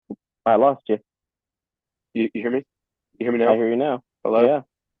I lost you. You hear me? You hear me I now? hear you now. Hello? Yeah.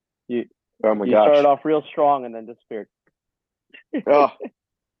 You Oh my you started gosh. off real strong and then disappeared. Oh,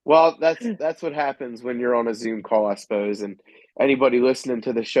 well, that's what happens when you're on a Zoom call, I suppose. And anybody listening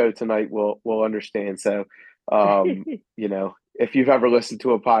to the show tonight will understand. So, if you've ever listened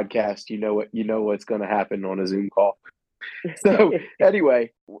to a podcast, you know what's going to happen on a Zoom call. So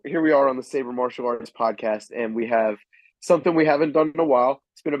anyway, here we are on the Saber Martial Arts podcast, and we have something we haven't done in a while.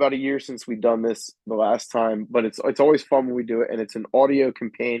 It's been about a year since we've done this the last time, but it's always fun when we do it, and it's an audio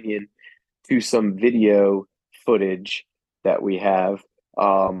companion to some video footage that we have.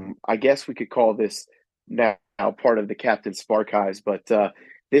 I guess we could call this now part of the Captain Sparchives, but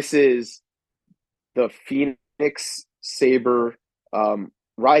this is the Phoenix Saber.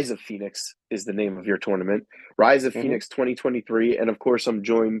 Rise of Phoenix is the name of your tournament. Rise of hmm Phoenix 2023. And of course, I'm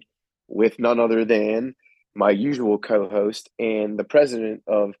joined with none other than my usual co host and the president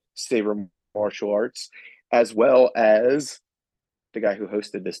of Saber Martial Arts, as well as the guy who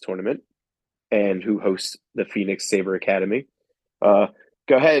hosted this tournament and who hosts the Phoenix Saber Academy. Uh,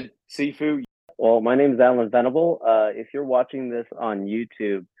 Go ahead, Sifu. Well, my name is Alan Venable. If you're watching this on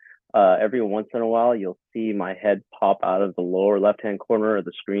YouTube, every once in a while you'll see my head pop out of the lower left-hand corner of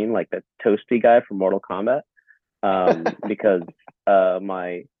the screen, like that toasty guy from Mortal Kombat, because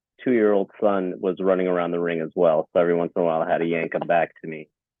my 2-year-old son was running around the ring as well. So every once in a while I had to yank him back to me.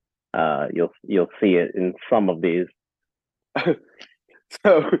 You'll see it in some of these.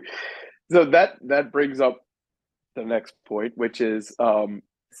 so that brings up the next point, which is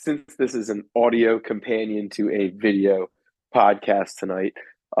since this is an audio companion to a video podcast tonight,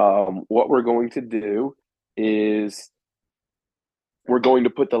 what we're going to do is we're going to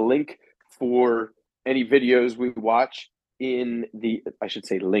put the link for any videos we watch I should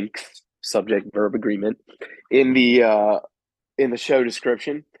say links, subject verb agreement, in the show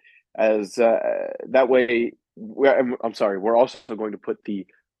description, as that way. I'm sorry. We're also going to put the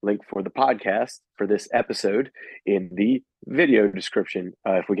link for the podcast for this episode in the video description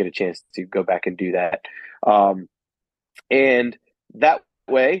if we get a chance to go back and do that. And that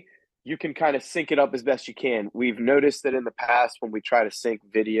way you can kind of sync it up as best you can. We've noticed that in the past when we try to sync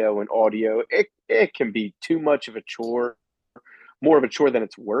video and audio, it can be too much of a chore, more of a chore than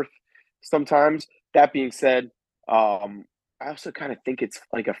it's worth sometimes. That being said, I also kind of think it's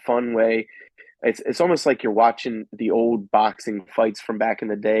like a fun way. It's almost like you're watching the old boxing fights from back in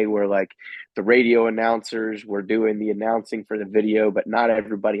the day where like the radio announcers were doing the announcing for the video, but not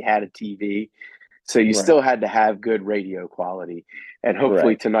everybody had a TV. So you Right, still had to have good radio quality. And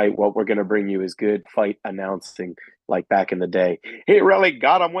hopefully right. tonight, what we're going to bring you is good fight announcing like back in the day. He really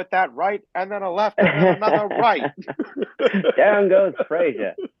got him with that right, and then a left, and then another right. Down goes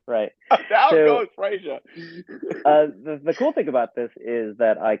Frazier. Right. Down So goes Frazier. the cool thing about this is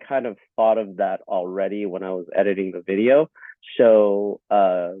that I kind of thought of that already when I was editing the video. So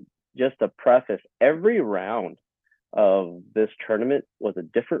just to preface, every round of this tournament was a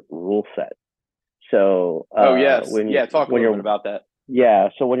different rule set. So Oh, yes. Yeah, talk a when little bit you're about that. yeah,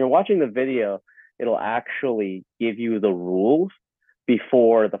 so when you're watching the video, it'll actually give you the rules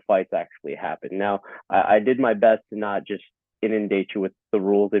before the fights actually happen. Now, I did my best to not just inundate you with the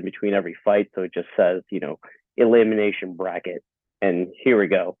rules in between every fight, so it just says, elimination bracket, and here we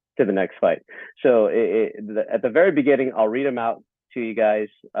go to the next fight. So at the very beginning, I'll read them out to you guys,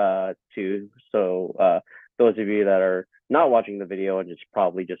 too. So those of you that are not watching the video and just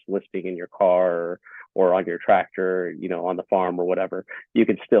probably just listening in your car or on your tractor, on the farm or whatever, you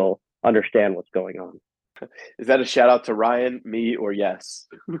can still understand what's going on. Is that a shout out to Ryan, me, or yes?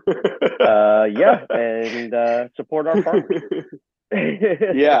 Yeah, and support our farmers.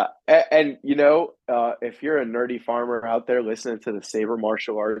 Yeah, and if you're a nerdy farmer out there listening to the Saber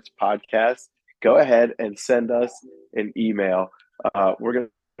Martial Arts podcast, go ahead and send us an email. We're going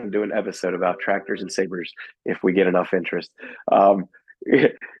to do an episode about tractors and sabers if we get enough interest. Um,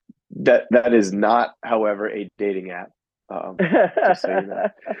 that is not, however, a dating app. Just so you know.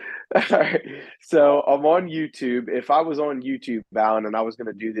 All right. So I'm on YouTube. If I was on YouTube, Alan, and I was going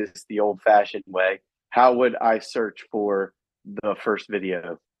to do this the old-fashioned way, how would I search for the first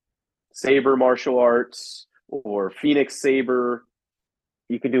video? Saber martial arts or Phoenix Saber?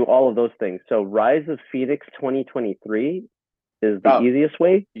 You can do all of those things. So Rise of Phoenix 2023 is the Oh, easiest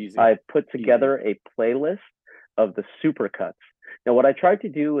way. easy, I put easy. together a playlist of the supercuts. Now, what I tried to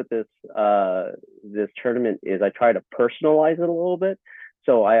do with this tournament is I tried to personalize it a little bit.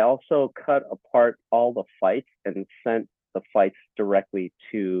 So I also cut apart all the fights and sent the fights directly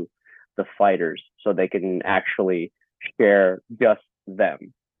to the fighters so they can actually share just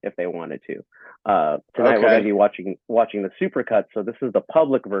them. if they wanted to. Tonight we're going Okay. to be watching the supercut. So this is the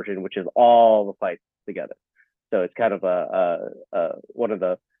public version, which is all the fights together. So it's kind of one of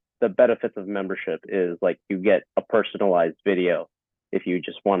the benefits of membership is like you get a personalized video if you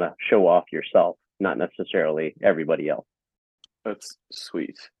just want to show off yourself, not necessarily everybody else. That's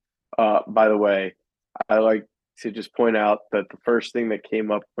sweet. By the way, I like to just point out that the first thing that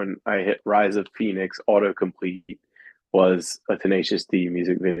came up when I hit Rise of Phoenix autocomplete was a Tenacious D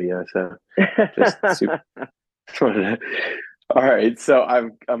music video. So just super. All right, so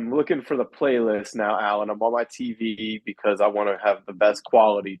I'm looking for the playlist now, Alan. I'm on my TV because I want to have the best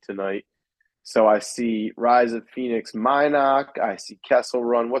quality tonight. So I see Rise of Phoenix Minot. I see Kessel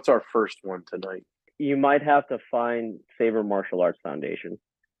Run. What's our first one tonight? You might have to find Saber Martial Arts Foundation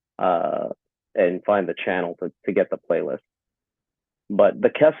and find the channel to get the playlist. But the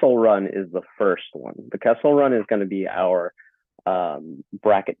Kessel Run is the first one. The Kessel Run is going to be our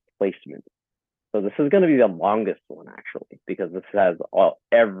bracket placement. So this is going to be the longest one actually, because this has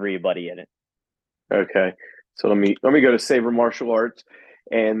everybody in it. Okay, so let me go to Saber Martial Arts,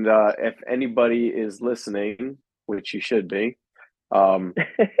 and if anybody is listening, which you should be,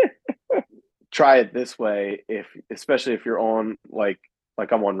 try it this way. Especially if you're on like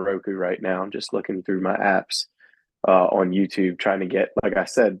I'm on Roku right now, I'm just looking through my apps on YouTube, trying to get, like I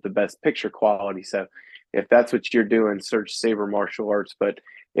said, the best picture quality. So if that's what you're doing, search Saber Martial Arts. But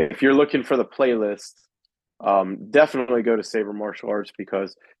if you're looking for the playlist, definitely go to Saber Martial Arts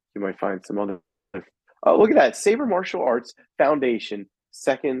because you might find some other. Look at that, Saber Martial Arts Foundation,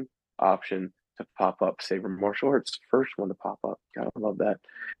 second option to pop up. Saber Martial Arts, first one to pop up. Gotta love that.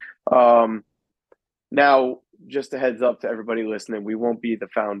 Now, just a heads up to everybody listening, we won't be the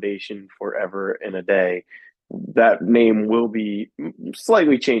foundation forever and a day. That name will be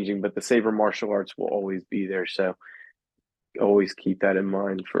slightly changing, but the Saber Martial Arts will always be there. So always keep that in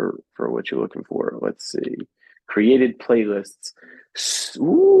mind for what you're looking for. Let's see. Created playlists.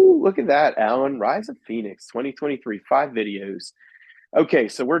 Ooh, look at that, Alan. Rise of Phoenix 2023, 5 videos. Okay,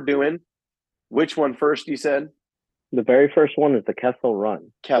 so we're doing which one first, you said? The very first one is the Kessel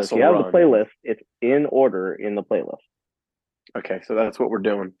Run. So if you have the playlist, it's in order in the playlist. Okay, so that's what we're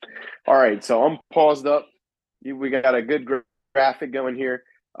doing. All right, so I'm paused up. We got a good graphic going here.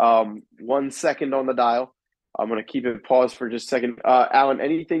 1 second on the dial. I'm going to keep it paused for just a second. Alan,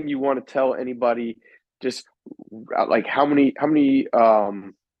 anything you want to tell anybody, just like how many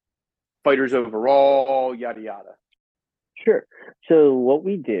fighters overall, yada, yada? Sure. So what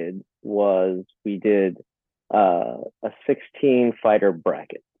we did was we did a 16 fighter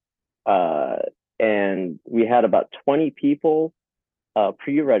bracket. And we had about 20 people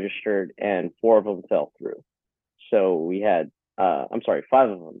pre-registered and 4 of them fell through. So we had, 5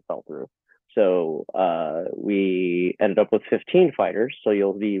 of them fell through. So we ended up with 15 fighters. So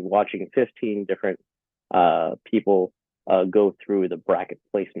you'll be watching 15 different people go through the bracket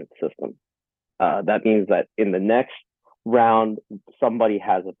placement system. That means that in the next round, somebody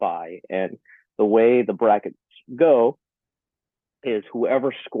has a bye. And the way the brackets go is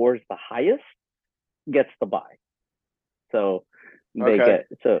whoever scores the highest gets the bye. So they get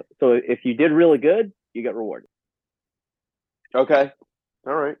so if you did really good, you get rewarded. Okay.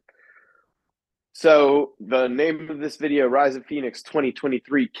 All right. So the name of this video, Rise of Phoenix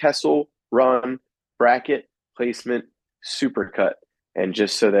 2023 Kessel Run Bracket Placement Supercut. And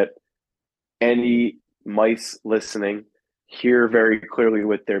just so that any mice listening hear very clearly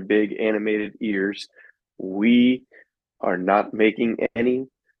with their big animated ears, we are not making any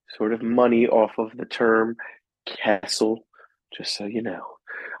sort of money off of the term Kessel, just so you know.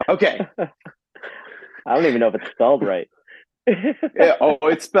 Okay. I don't even know if it's spelled right. Yeah,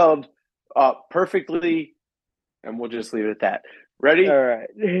 it's spelled perfectly, and we'll just leave it at that. Ready? All right.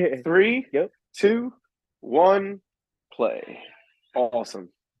 3, Yep. 2, 1, play. Awesome.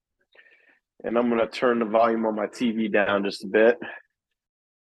 And I'm going to turn the volume on my TV down just a bit.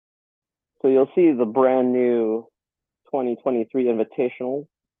 So you'll see the brand new 2023 Invitational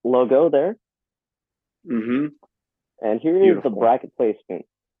logo there. Mm-hmm. And here is the bracket placement.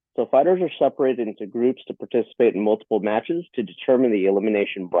 So fighters are separated into groups to participate in multiple matches to determine the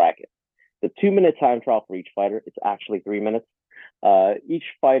elimination bracket. The 2-minute time trial for each fighter, it's actually 3 minutes. Each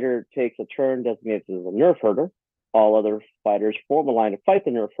fighter takes a turn designated as a nerf herder. All other fighters form a line to fight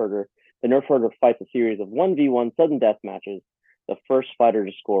the nerf herder. The nerf herder fights a series of 1v1 sudden death matches. The first fighter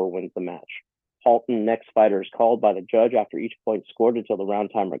to score wins the match. Halt and next fighter is called by the judge after each point scored until the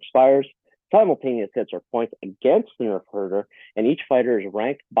round timer expires. Simultaneous hits are points against the nerf herder, and each fighter is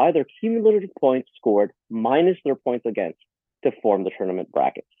ranked by their cumulative points scored minus their points against to form the tournament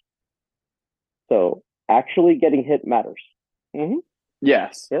brackets. So actually getting hit matters. Mm-hmm.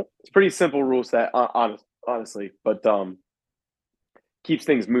 Yes, Yep. it's pretty simple rule set, honestly, but keeps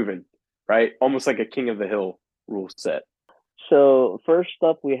things moving, right? Almost like a King of the Hill rule set. So first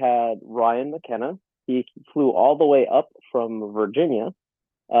up, we had Ryan McKenna. He flew all the way up from Virginia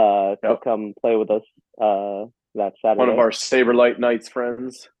to Yep, come play with us that one of Saturday. our Saberlight Knights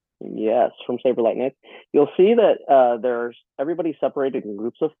friends. Yes, from Saberlight Knights. You'll see that there's everybody separated in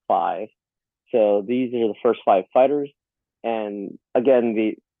groups of five. So these are the first five fighters, and again,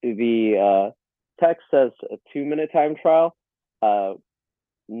 the text says a 2 minute time trial. Uh,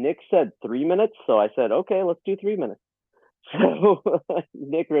 Nick said 3 minutes, so I said, okay, let's do 3 minutes. So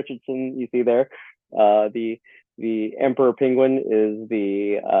Nick Richardson, you see there, the Emperor Penguin is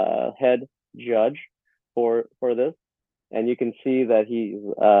the head judge for this, and you can see that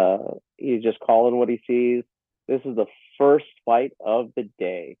he's just calling what he sees. This is the first fight of the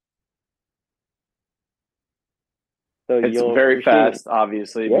day, so It's you're very seeing, fast,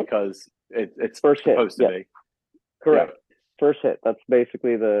 obviously, yep, because it's first hit, supposed to yep, be. correct, Yep. first hit. That's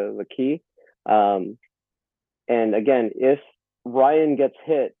basically the key. Um, and again, if Ryan gets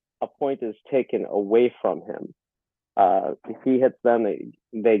hit, a point is taken away from him. If he hits them,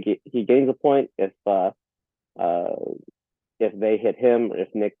 he gains a point. Uh, if they hit him, if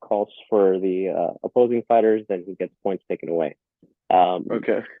Nick calls for the opposing fighters, then he gets points taken away.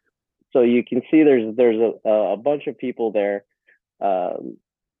 Okay. So you can see there's a bunch of people there on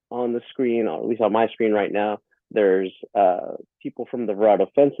the screen, or at least on my screen right now. There's people from the Verado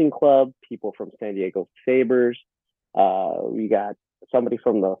Fencing Club, people from San Diego Sabers. We got somebody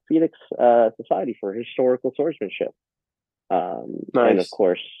from the Phoenix Society for Historical Swordsmanship. And of Nice.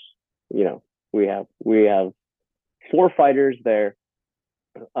 course, you know, we have four fighters there,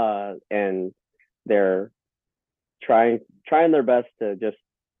 and they're trying their best to just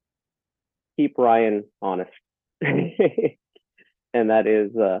keep Ryan honest. And that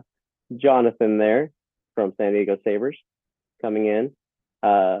is Jonathan there from San Diego Sabers coming in.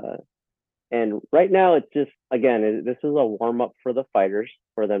 And right now, it's just, again, this is a warm up for the fighters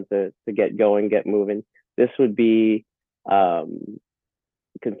for them to get going, get moving. This would be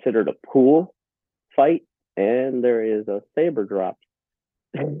considered a pool fight, and there is a saber drop,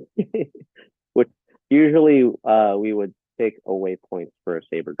 which usually we would take away points for a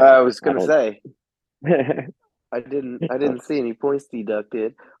saber I drop. was I gonna don't. say I didn't see any points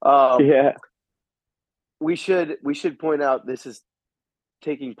deducted. Yeah, We should point out this is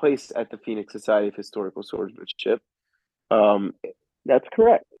taking place at the Phoenix Society of Historical Swordsmanship, um, that's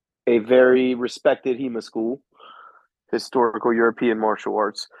correct. a very respected HEMA school, historical European martial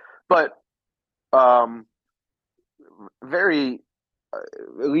arts, but um, very,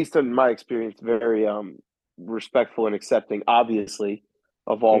 at least in my experience, very respectful and accepting, obviously,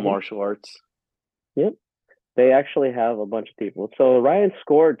 of all Hmm. martial arts. Yep. They actually have a bunch of people. So Ryan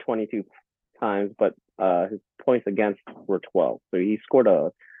scored 22 times, but his points against were 12. So he scored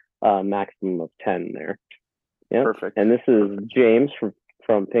a maximum of 10 there. Yep. Perfect. And this is Perfect. James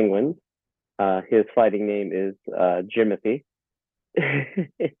from Penguins. His fighting name is Jimothy.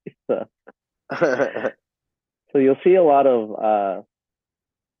 so, so you'll see a lot of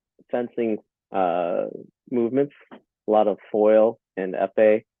fencing uh, movements, a lot of foil and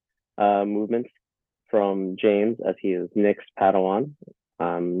epee movements from James, as he is Nick's Padawan.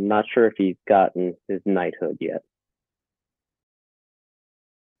 I'm not sure if he's gotten his knighthood yet.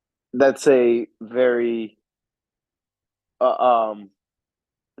 That's a very no,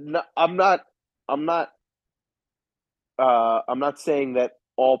 I'm not I'm not saying that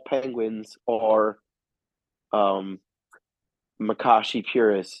all penguins are um Makashi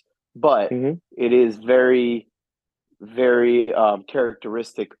purists, but Mm-hmm. it is very, very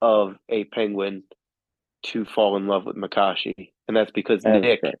characteristic of a penguin to fall in love with Makashi. And that's because That is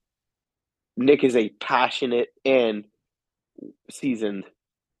Nick correct. Nick is a passionate and seasoned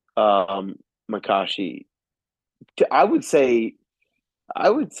um Makashi. I would say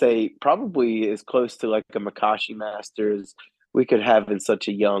probably as close to like a Makashi master as we could have in such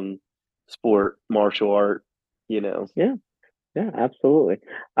a young sport, martial art, you know. Yeah, yeah, absolutely.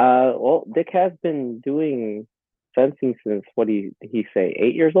 Well, Dick has been doing fencing since, what do he say,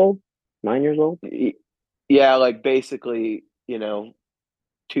 8 years old, 9 years old? Yeah, like basically,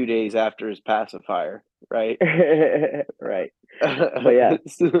 2 days after his pacifier, right? Right. But yeah,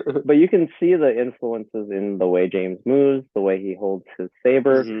 but you can see the influences in the way James moves, the way he holds his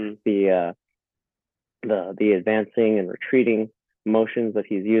saber, hmm the the advancing and retreating motions that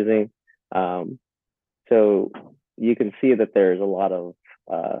he's using. Um, so you can see that there's a lot of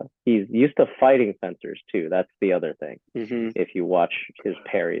he's used to fighting fencers too. That's the other thing. hmm If you watch his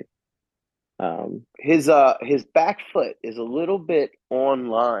parries, His back foot is a little bit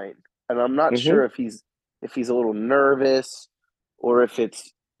online, and I'm not hmm sure if he's a little nervous or if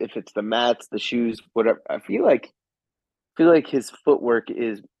it's the mats, the shoes, whatever. I feel like his footwork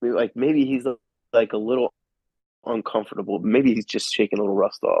is like maybe he's like a little uncomfortable. Maybe he's just shaking a little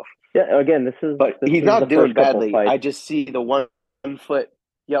rust off. Yeah, again, this is But this he's is the not doing first couple badly. fights. I just see the one foot.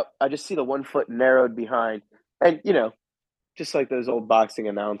 Yep, I just see the 1 foot narrowed behind, and just like those old boxing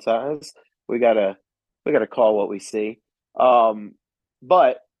announcers, we gotta we gotta call what we see. Um,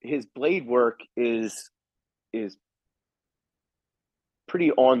 but his blade work is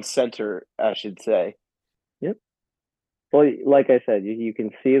pretty on center, I should say. Yep. Well, like I said, you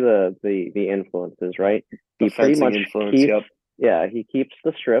can see the influences, right? The He pretty fencing much influence. keeps, Yep. yeah, he keeps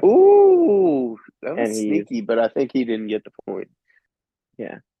the strip, Ooh, that and was sneaky, but I think he didn't get the point.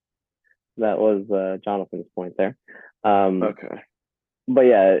 yeah, that was Jonathan's point there. Um, Okay. but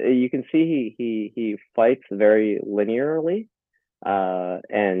yeah, you can see he fights very linearly,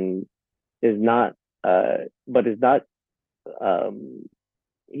 and is not, but is not, um,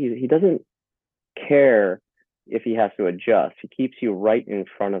 he doesn't care if he has to adjust. He keeps you right in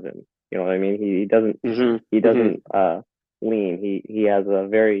front of him. You know what I mean? Mm-hmm. He Mm-hmm. doesn't lean. He has a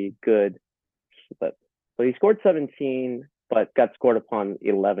very good split. So he scored 17, but got scored upon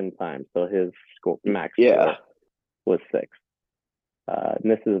 11 times. So his max Yeah. score was 6. And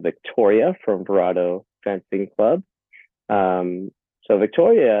this is Victoria from Verado Fencing Club. So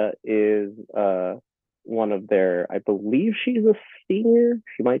Victoria is one of their, I believe she's a senior.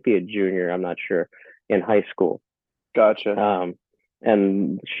 She might be a junior. I'm not sure, in high school. Gotcha.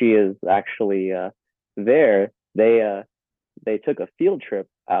 And she is actually there. They took a field trip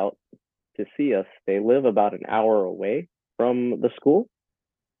out to see us. They live about an hour away from the school.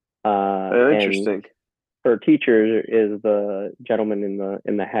 And Interesting. her teacher is the gentleman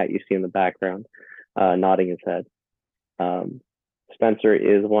in the hat you see in the background, nodding his head. Um, Spencer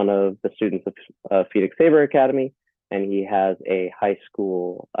is one of the students of Phoenix Saber Academy, and he has a high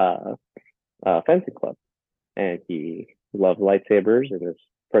school fencing club. And he loves lightsabers, and his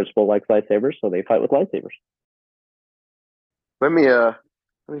principal likes lightsabers, so they fight with lightsabers. Let me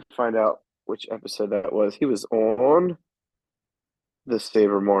find out which episode that was. He was on the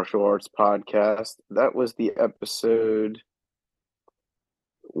Saber Martial Arts podcast. That was the episode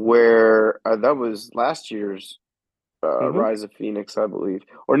where that was last year's Mm-hmm. Rise of Phoenix, I believe.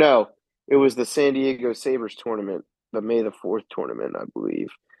 Or no, it was the San Diego Sabers tournament, the May the 4th tournament, I believe.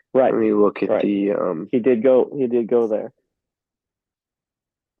 Right, Let me look at right. the He did go. He did go there.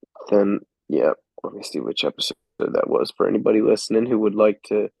 then yeah, let me see which episode that was for anybody listening who would like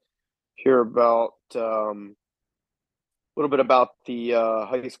to hear about a little bit about the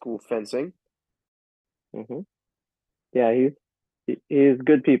high school fencing. Mm-hmm. Yeah, he's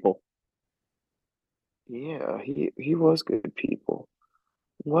good people. Yeah, he was good people.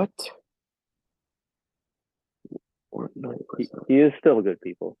 What night was He is still good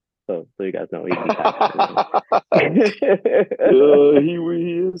people. So you guys know he's actually.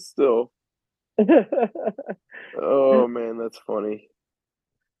 he is still. Oh man, that's funny.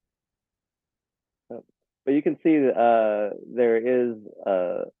 But you can see there is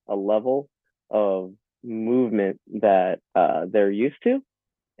a level of movement that they're used to,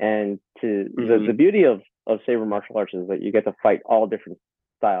 and to the Hmm. beauty of saber martial arts is that you get to fight all different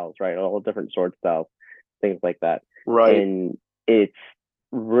styles, right? All different sword styles, things like that, Right. and it's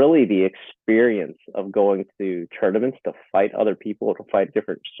really the experience of going to tournaments to fight other people, to fight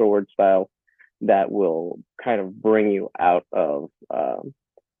different sword styles, that will kind of bring you out of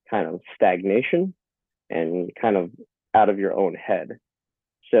kind of stagnation and kind of out of your own head.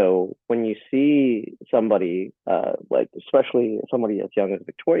 So when you see somebody, like especially somebody as young as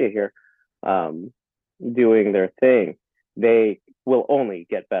Victoria here, um, doing their thing, they will only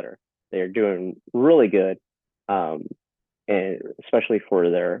get better. They're doing really good, um, and especially for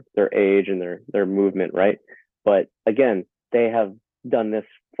their age and their movement, right? But again, they have done this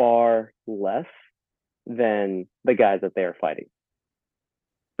far less than the guys that they are fighting.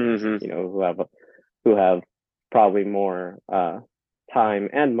 Hmm. You know, who have probably more time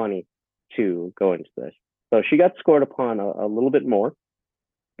and money to go into this. So she got scored upon a little bit more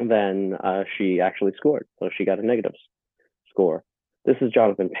than she actually scored. So she got a negative score. This is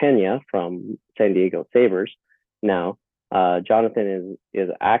Jonathan Pena from San Diego Sabers. Now, Jonathan is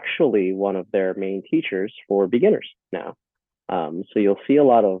actually one of their main teachers for beginners now. So you'll see a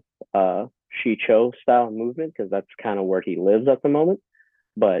lot of Shicho style movement because that's kind of where he lives at the moment.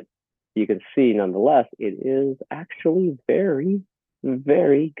 But you can see nonetheless, it is actually very,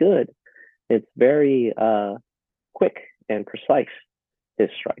 very good. It's very quick and precise, his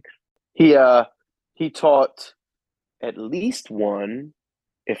strikes. He taught at least one,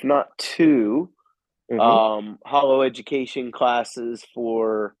 if not two, Mm-hmm. hollow education classes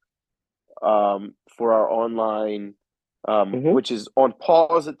for our online, Mm-hmm. which is on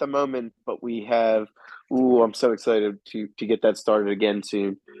pause at the moment, but we have. Ooh, I'm so excited to get that started again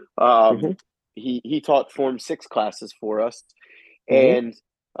soon. Mm-hmm. He taught Form 6 classes for us, Mm-hmm. and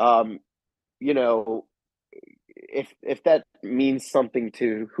um, you know, if that means something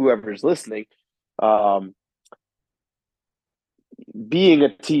to whoever's listening, um, being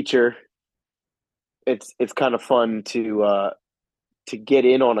a teacher, it's kind of fun to get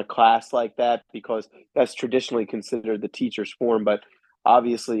in on a class like that because that's traditionally considered the teacher's form. But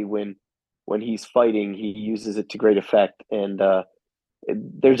obviously, when he's fighting, he uses it to great effect. And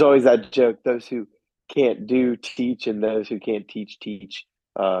there's always that joke: those who can't do teach, and those who can't teach teach.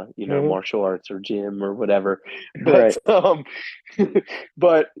 Mm-hmm. Martial arts or gym or whatever. But Right.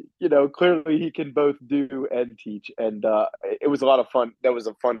 but clearly he can both do and teach, and it was a lot of fun. That was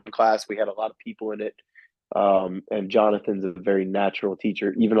a fun class. We had a lot of people in it, and Jonathan's a very natural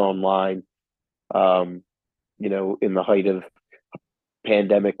teacher, even online. Um, in the height of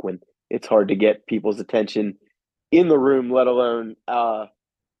pandemic when it's hard to get people's attention in the room, let alone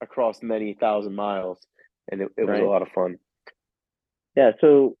across many thousand miles. And it was a Right. lot of fun. Yeah.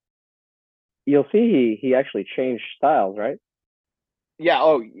 So you'll see he actually changed styles, right? Yeah.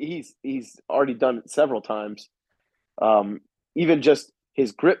 Oh, he's already done it several times. Um, Even just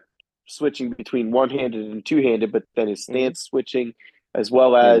his grip switching between one handed and two handed, but then his Mm-hmm. stance switching, as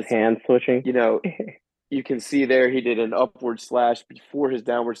well And his as hand switching. you know you can see there he did an upward slash before his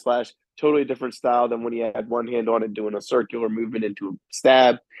downward slash. Totally different style than when he had one hand on it doing a circular movement into a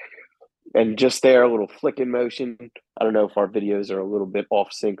stab. And just there, a little flicking motion. I don't know if our videos are a little bit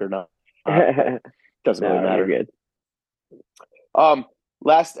off sync or not, but it doesn't really No, you're matter. good. Um,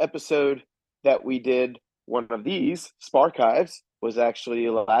 Last episode that we did, one of these Sparchives, was actually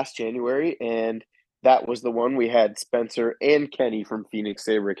last January, and that was the one we had Spencer and Kenny from Phoenix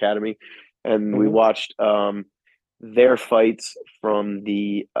Saber Academy, and we Mm-hmm. watched their fights from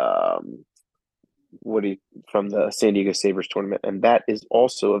the what do you, from the San Diego Sabers tournament, and that is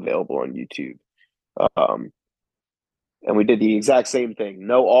also available on YouTube. Um, and we did the exact same thing.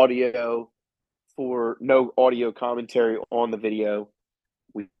 No audio commentary on the video.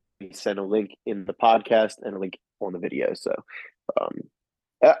 We sent a link in the podcast and a link on the video. So um,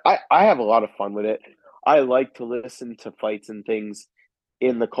 I have a lot of fun with it. I like to listen to fights and things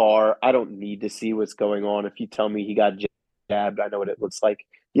in the car. I don't need to see what's going on. If you tell me he got jabbed, I know what it looks like.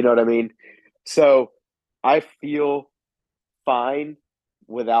 You know what I mean? So I feel fine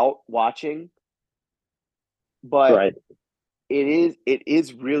without watching, but Right. it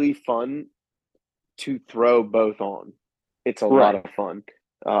is really fun to throw both on. It's a lot Right. of fun.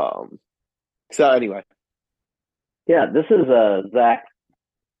 Um, so anyway, Yeah. This is Zach.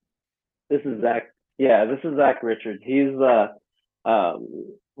 This is Zach. Yeah. This is Zach Richards. He's um,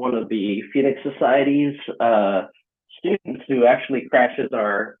 one of the Phoenix Society's students who actually crashes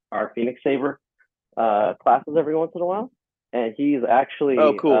our Phoenix Saber classes every once in a while, and he's oh, actually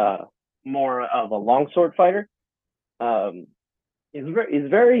cool. more of a longsword fighter. Um, he's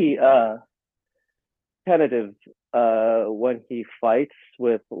very tentative when he fights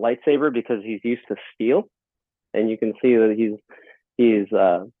with lightsaber because he's used to steel, and you can see that he's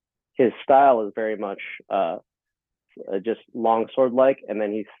his style is very much just longsword like, and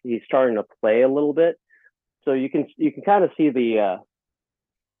then he's starting to play a little bit. So you can kind of see uh,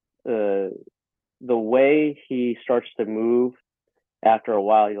 the way he starts to move after a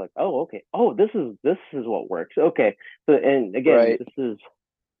while. You're like, oh, okay, oh, this is what works. Okay, so and again, Right. this is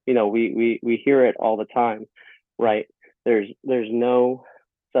we hear it all the time, right? There's no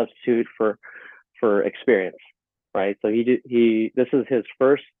substitute for experience, right? So he this is his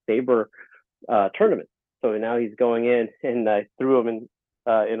first saber tournament, so now he's going in, and I threw him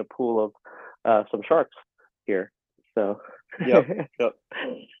in a pool of some sharks here. So, Yep. Yep.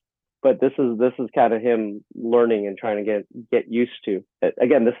 but this is kind of him learning and trying to get used to.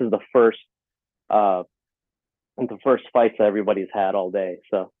 Again, this is uh the first fights that everybody's had all day.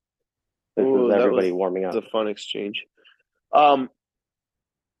 So this is Ooh, that was everybody warming up. a fun exchange. Um,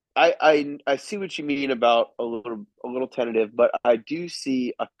 I see what you mean about a little tentative, but I do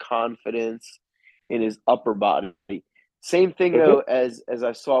see a confidence in his upper body. Same thing Mm-hmm. though as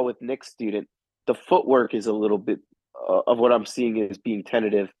I saw with Nick's student. The footwork is a little bit of what I'm seeing is being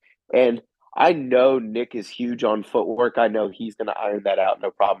tentative, and I know Nick is huge on footwork. I know he's going to iron that out, no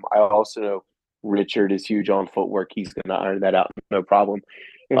problem. I also know Richard is huge on footwork. He's going to iron that out, no problem.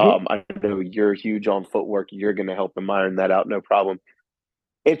 Mm-hmm. I know you're huge on footwork. You're going to help him iron that out, no problem.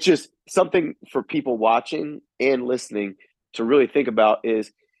 it's just something for people watching and listening to really think about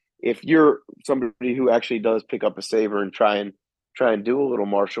is if you're somebody who actually does pick up a saber and try and do a little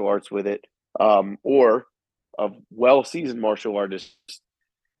martial arts with it, or a well seasoned martial artist,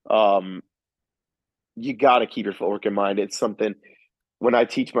 um, you got to keep your footwork in mind. It's something when I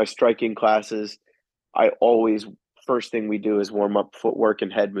teach my striking classes, I always first thing we do is warm up footwork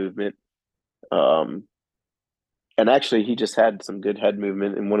and head movement. Um, and actually, he just had some good head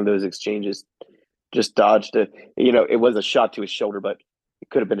movement in one of those exchanges. Just dodged it. It was a shot to his shoulder, but it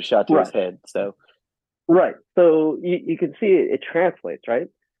could have been a shot to his Right, head. So, right. So you can see it translates, right?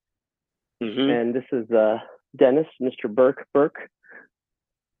 mm-hmm. And this is Dennis, Mr. Burke,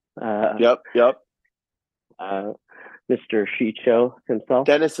 uh, Yep, yep. uh, Mr. Shicho himself.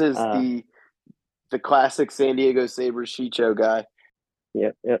 Dennis is Uh, the classic San Diego Sabres Chicho guy.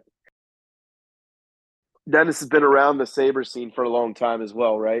 yep, yep, Dennis has been around the Sabre scene for a long time as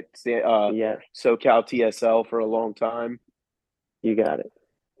well, right? yes, SoCal TSL for a long time, you got it.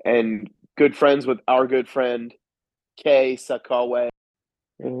 and good friends with our good friend Kay Sakawe.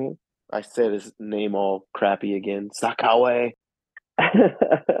 Mm-hmm. I said his name all crappy again. Sakawe.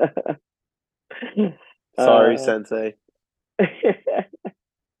 Sorry, uh, Sensei. but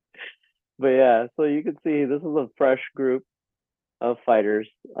yeah, so you can see this is a fresh group of fighters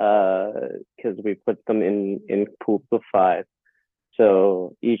because we put them in pools of five.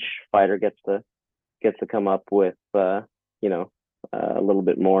 So each fighter gets to come up with you know a little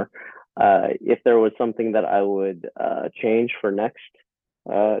bit more. If there was something that I would change for next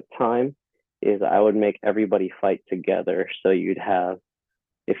time, is I would make everybody fight together. So you'd have,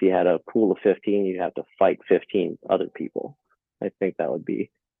 if you had a pool of 15, you'd have to fight 15 other people. I think that would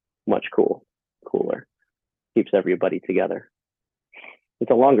be much cooler. Keeps everybody together. It's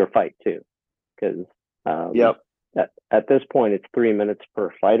a longer fight too, because Yep. at this point it's 3 minutes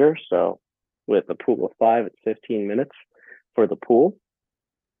per fighter. So with a pool of five, it's 15 minutes for the pool.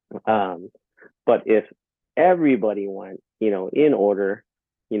 But if everybody went, in order,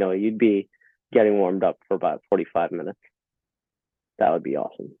 you'd be getting warmed up for about 45 minutes. That would be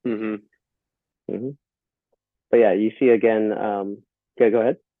awesome. Mm-hmm. Mm-hmm. But yeah, you see again. Yeah, go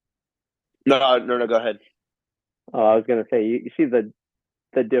ahead. No, no, no. Go ahead. Oh, I was gonna say you see the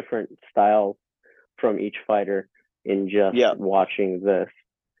different styles from each fighter in just Yeah. watching this.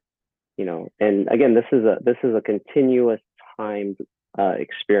 And again, this is a continuous timed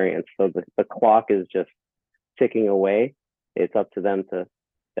experience. So the clock is just ticking away. It's up to them to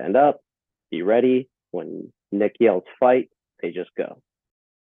stand up, be ready. When Nick yells fight, they just go.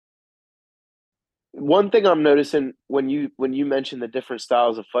 One thing I'm noticing when you mention the different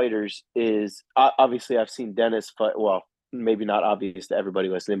styles of fighters is obviously I've seen Dennis fight. Well, maybe not obvious to everybody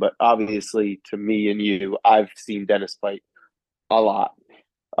listening, but obviously to me and you, I've seen Dennis fight a lot.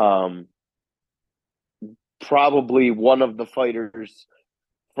 Um, Probably one of the fighters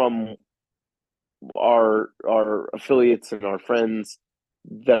from our affiliates and our friends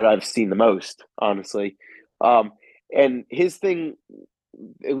that I've seen the most, honestly. Um, and his thing,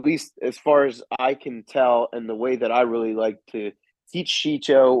 at least as far as I can tell, and the way that I really like to teach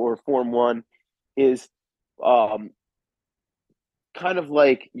Shicho or Form One is um, kind of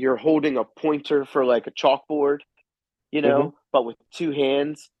like you're holding a pointer for like a chalkboard, Mm-hmm. but with two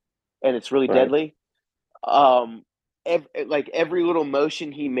hands, and it's really Right. deadly. Like every little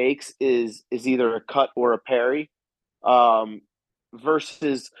motion he makes is either a cut or a parry. Um,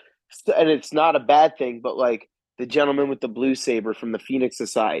 Versus, and it's not a bad thing, but like the gentleman with the blue saber from the Phoenix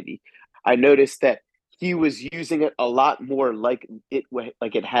Society, I noticed that he was using it a lot more like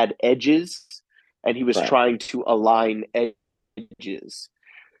it had edges, and he was Right. trying to align edges,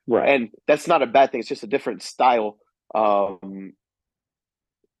 Right. and that's not a bad thing. It's just a different style.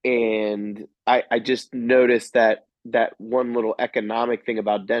 And I just noticed that one little economic thing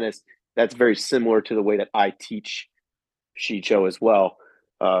about Dennis that's very similar to the way that I teach Shicho as well.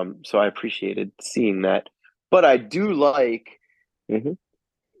 So I appreciated seeing that. But I do like Mm-hmm.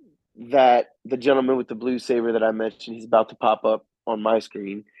 that the gentleman with the blue saber that I mentioned, he's about to pop up on my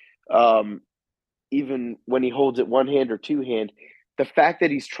screen. Um, Even when he holds it one hand or two hand, the fact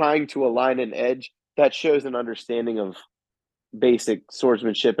that he's trying to align an edge, that shows an understanding of basic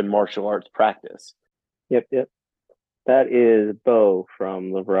swordsmanship and martial arts practice. Yep. Yep. That is Bo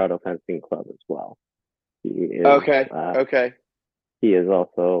from Liverado Fencing Club as well. He is Okay. uh, Okay. he is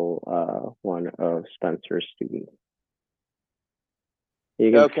also one of Spencer's students.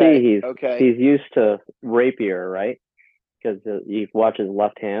 You can see Okay. Okay. he's used to rapier, right? Because you watch his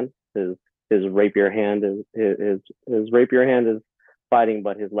left hand. His rapier hand his rapier hand is fighting,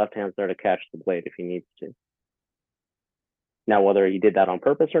 but his left hand's there to catch the blade if he needs to. Now, whether he did that on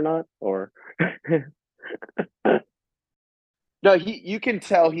purpose or not, or No, you can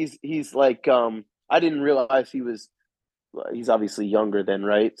tell he's like I didn't realize he's obviously younger than,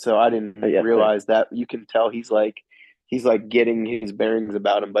 right? So I didn't yes, sir, realize that. You can tell he's like getting his bearings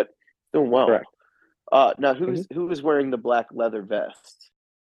about him, but doing well. correct. Now Hmm. who is wearing the black leather vest?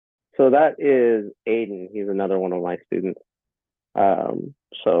 So that is Aiden. He's another one of my students. Um,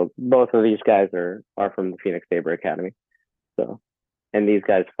 so both of these guys are from the Phoenix Saber Academy. So, and these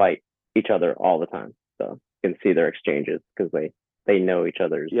guys fight each other all the time. So you can see their exchanges because they know each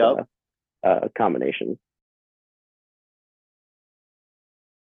other's Yep. combinations.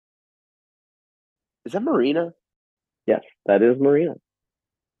 Is that Marina? Yes, that is Marina.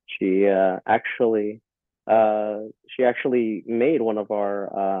 She she actually made one of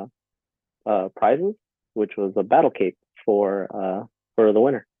our prizes, which was a battle cape for the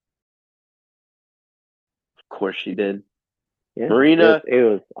winner. Of course she did. Yeah, Marina, it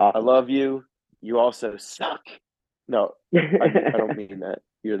was I awesome. love you. You also suck. No, I don't mean that.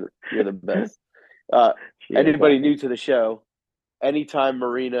 You're the best. Uh, She is Anybody awesome. new to the show, anytime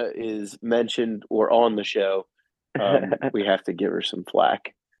Marina is mentioned or on the show, we have to give her some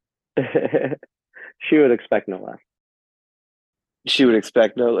flack. She would expect no less. She would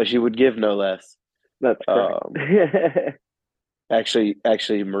expect no. She would give no less. That's correct. Um,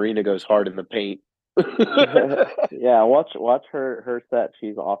 actually, Marina goes hard in the paint. Yeah, watch her set.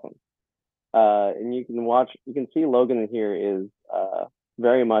 She's awesome. And you can see Logan here is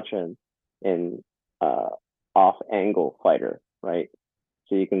very much an uh off angle fighter, right?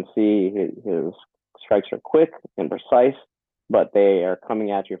 So you can see his strikes are quick and precise, but they are coming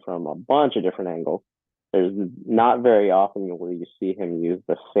at you from a bunch of different angles. There's not very often will you see him use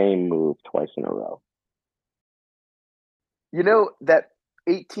the same move twice in a row. You know that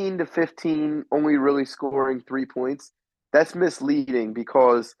 18 to 15 only really scoring 3 points. That's misleading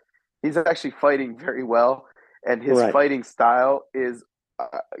because he's actually fighting very well, and his Right. fighting style is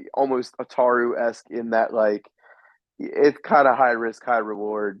almost Ataru esque in that like it's kind of high risk, high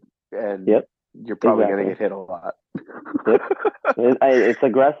reward, and Yep. you're probably going to Exactly. get hit a lot. Yep. It's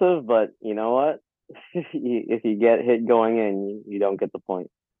aggressive, but you know what? If you get hit going in, you don't get the point.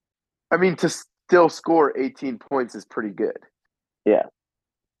 I mean, to still score 18 points is pretty good. Yeah.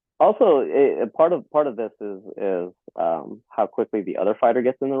 Also, part of this is how quickly the other fighter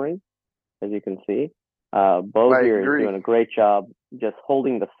gets in the ring. As you can see, Bo I here is agree. doing a great job just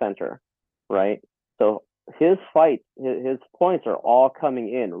holding the center, right? So his points are all coming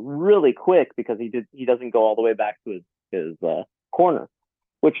in really quick because he doesn't go all the way back to his corner,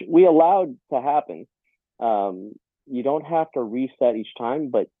 which we allowed to happen. You don't have to reset each time,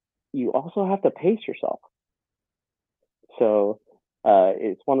 but you also have to pace yourself. So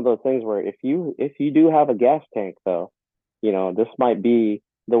it's one of those things where if you do have a gas tank, though, this might be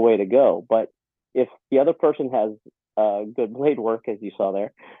the way to go. But if the other person has good blade work, as you saw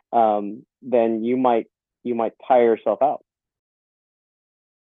there, then you might tire yourself out.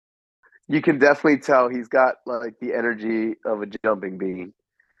 You can definitely tell he's got like the energy of a jumping bean.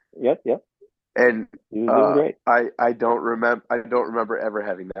 Yep, yep. And He was doing great. I don't remember ever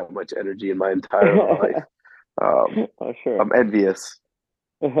having that much energy in my entire life. Oh, sure. I'm envious.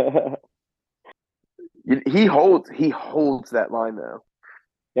 He holds that line though,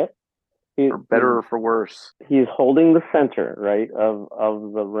 Yep. He, for better he's or for worse. he's holding the center, right, of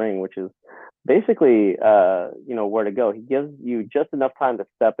the ring, which is basically where to go. He gives you just enough time to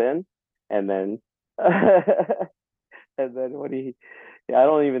step in, and then and then when he I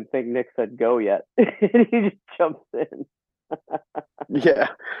don't even think Nick said go yet. He just jumps in. Yeah,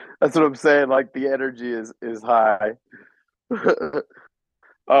 that's what I'm saying. Like the energy is high.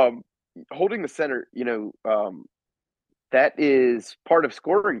 um, Holding the center, that is part of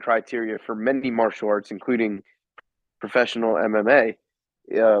scoring criteria for many martial arts, including professional MMA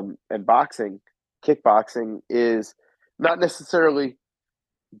and boxing. Kickboxing is not necessarily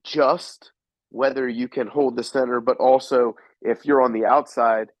just whether you can hold the center, but also if you're on the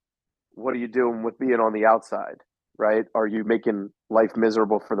outside, what are you doing with being on the outside, right? Are you making life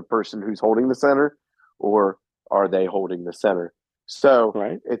miserable for the person who's holding the center, or are they holding the center? So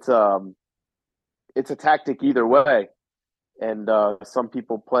Right. it's a tactic either way, and some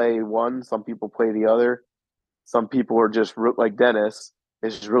people play one, some people play the other. Some people are just like Dennis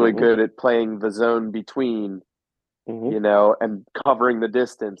is really Mm-hmm. good at playing the zone between, Mm-hmm. and covering the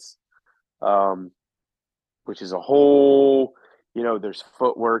distance, um, which is a whole, there's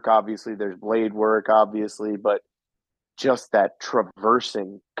footwork, obviously, there's blade work, obviously, but just that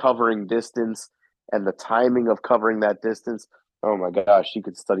traversing, covering distance, and the timing of covering that distance. Oh my gosh, you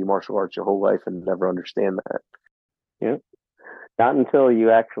could study martial arts your whole life and never understand that. Yeah. Not until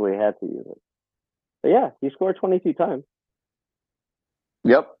you actually had to use it. But yeah, he scored 22 times.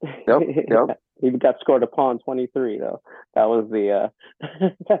 Yep. Yep. Yep. He got scored upon 23 though. That was the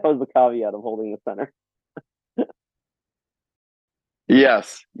that was the caveat of holding the center.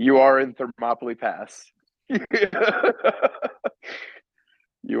 Yes, you are in Thermopylae Pass.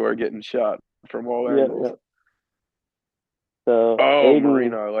 You are getting shot from all Yeah, angles. yeah. So Oh, Aiden,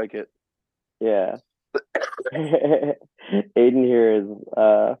 Marina, I like it. yeah. Aiden here is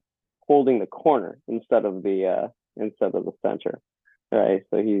holding the corner instead of the center. Right.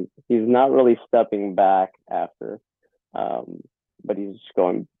 So he's not really stepping back after, um, but he's just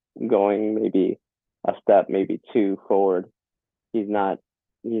going maybe a step, maybe two forward. He's not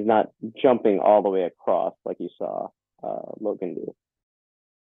he's not jumping all the way across like you saw Logan do.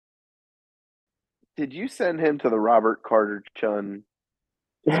 Did you send him to the Robert Carter Chun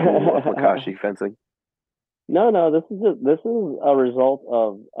School of Makashi fencing? No, no, this is a result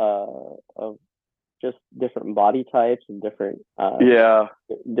of just different body types and Yeah,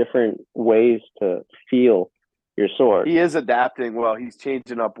 different ways to feel your sword. he is adapting well. He's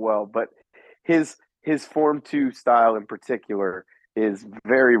changing up well, but his his form two style in particular is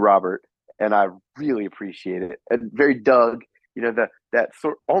very Robert, and I really appreciate it. And very Doug, you know, that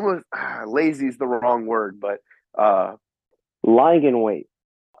sort almost lazy is the wrong word, but Lying in wait.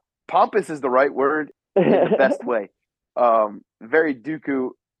 pompous is the right word in the best way. Very Dooku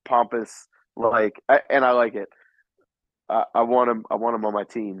pompous, and I like it. I want him. I want him on my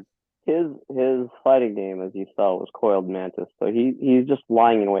team. His fighting game, as you saw, was coiled mantis. So he's just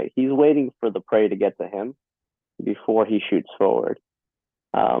lying in wait. He's waiting for the prey to get to him before he shoots forward.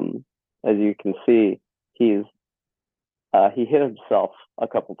 As you can see, he hit himself a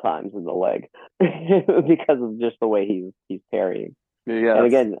couple times in the leg because of just the way he's parrying. And Yes.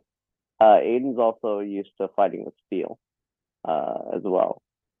 again, Aiden's also used to fighting with steel as well.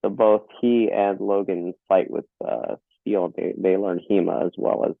 So both he and Logan fight with steel. They learn HEMA as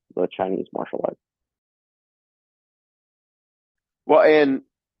well as the Chinese martial arts. Well, and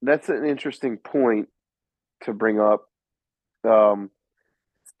that's an interesting point to bring up. Um,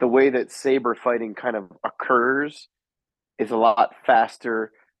 the way that saber fighting kind of occurs is a lot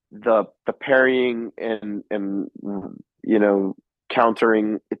faster. The parrying and you know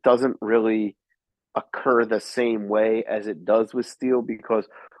countering it doesn't really occur the same way as it does with steel because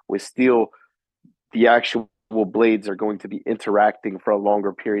with steel the actual blades are going to be interacting for a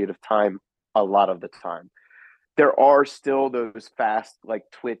longer period of time a lot of the time. There are still those fast like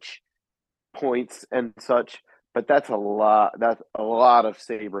twitch points and such, but that's a lot of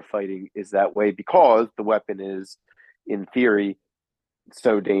saber fighting is that way because the weapon is in theory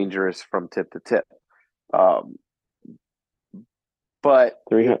so dangerous from tip to tip. Um, but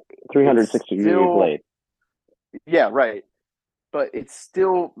 360 degree still, blade. yeah, right. But it's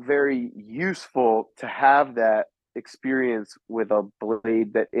still very useful to have that experience with a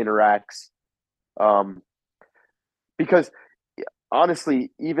blade that interacts. Um, because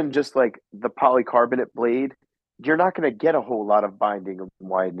honestly, even just like the polycarbonate blade, you're not going to get a whole lot of binding and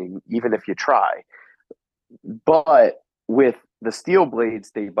winding, even if you try. But with the steel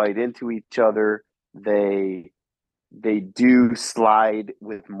blades, they bite into each other. They do slide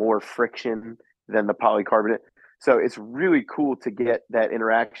with more friction than the polycarbonate. So it's really cool to get that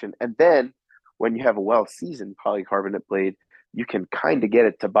interaction. And then when you have a well seasoned polycarbonate blade, you can kind of get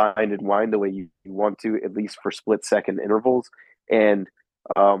it to bind and wind the way you want to, at least for split second intervals. And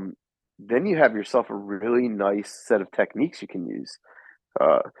um, then you have yourself a really nice set of techniques you can use.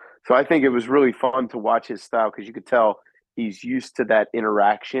 Uh, so I think it was really fun to watch his style because you could tell he's used to that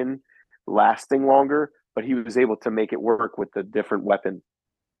interaction lasting longer, but he was able to make it work with the different weapon.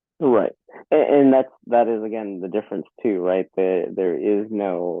 Right, and that is again the difference too, right? There is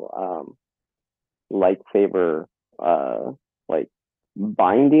no lightsaber like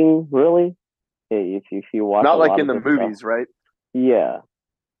binding really. If you watch Not a like lot in of the this stuff, movies, right? yeah,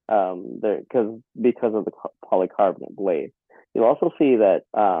 there because of the polycarbonate blade. You'll also see that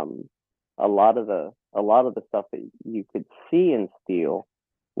a lot of the stuff that you could see in steel,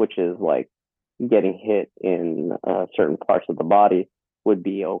 which is like getting hit in certain parts of the body, would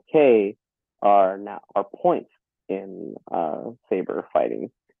be okay. Are points in saber fighting.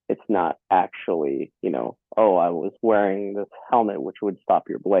 It's not actually, oh, I was wearing this helmet which would stop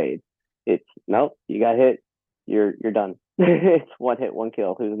your blade. It's nope, you got hit, you're done. It's one hit, one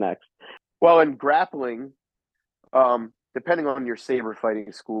kill. Who's next? Well, in grappling, depending on your saber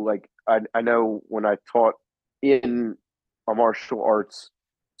fighting school, like I know when I taught in a martial arts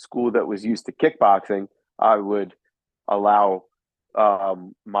school that was used to kickboxing, I would allow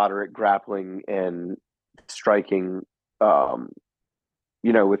moderate grappling and striking.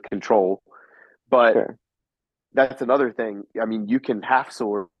 with control. But Sure. that's another thing. I mean, you can half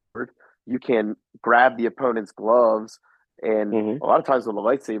sword, you can grab the opponent's gloves, and Hmm. a lot of times with a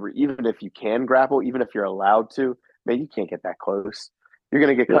lightsaber, even if you can grapple, even if you're allowed to, man, you can't get that close. You're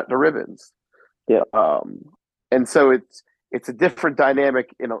gonna get Yep. cut to ribbons. Yep. Um, and so it's a different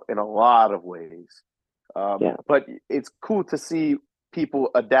dynamic in a lot of ways. Yeah. But it's cool to see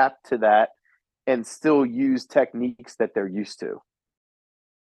people adapt to that and still use techniques that they're used to.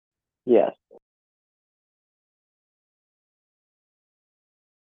 Yes.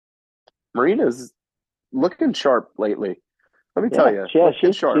 Marina's looking sharp lately. Let me tell Yeah. you, Yeah.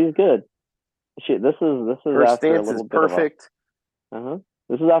 looking sharp. She's good. This is Her after a stance is little bit of a perfect. uh-huh.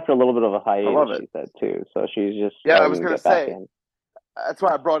 This is after a little bit of a I hiatus, love it. she said too. So she's just Yeah, I was starting to gonna get back say in. that's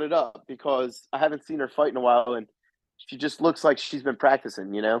why I brought it up because I haven't seen her fight in a while, and she just looks like she's been practicing.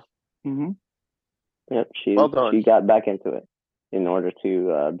 Mm-hmm. Yep. Well She done. got back into it in order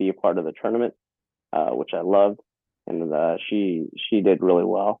to be a part of the tournament, which I loved, and she did really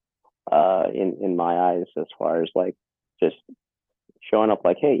well in my eyes as far as like just showing up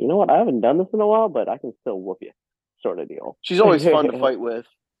like, hey, you know what? I haven't done this in a while, but I can still whoop you, sort of deal. She's always fun to fight with.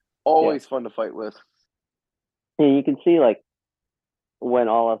 Yeah. Always fun to fight with. And you can see like when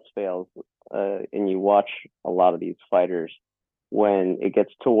all else fails, and you watch a lot of these fighters, when it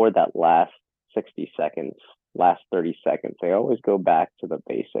gets toward that last 60 seconds, last 30 seconds, they always go back to the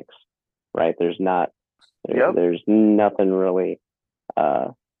basics, right? Yep. There's nothing really uh,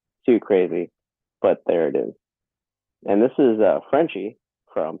 too crazy, but there it is. And this is Frenchie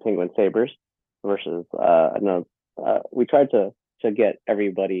from Penguin Sabers versus no. We tried to get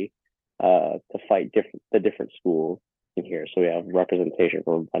everybody to fight the different schools in here, so we have representation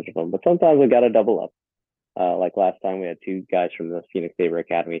from a bunch of them. But sometimes we got to double up. Like last time, we had two guys from the Phoenix Saber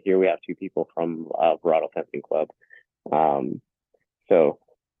Academy. Here we have two people from Verado Fencing Club. Um,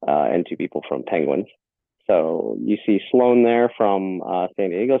 and two people from Penguins. So you see Sloan there from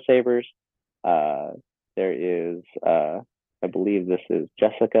San Diego Sabers. Uh, there is, I believe this is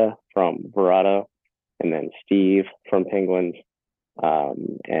Jessica from Verado, and then Steve from Penguins.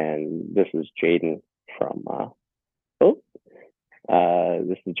 And this is Jaden from,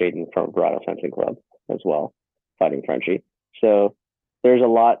 this is Jaden from Verado Fencing Club as well, fighting Frenchie. So there's a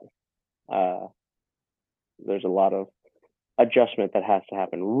lot, uh, there's a lot of adjustment that has to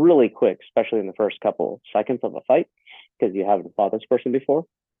happen really quick, especially in the first couple seconds of a fight, because you haven't fought this person before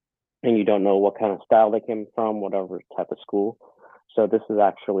and you don't know what kind of style they came from, whatever type of school. So this is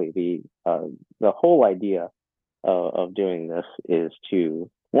actually the whole idea of doing this is to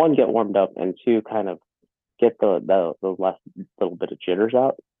one, get warmed up, and two, kind of get the last little bit of jitters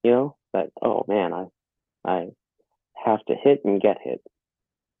out. That, oh man, I have to hit and get hit,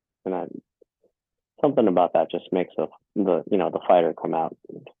 and something about that just makes the fighter come out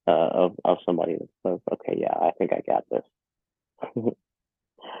of somebody that says, okay, yeah, I think I got this.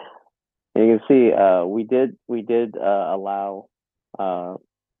 And you can see we did allow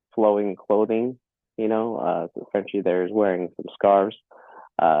flowing clothing. Frenchie there is wearing some scarves,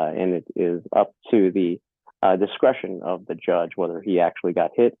 and it is up to the discretion of the judge whether he actually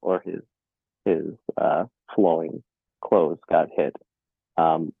got hit or his flowing clothes got hit.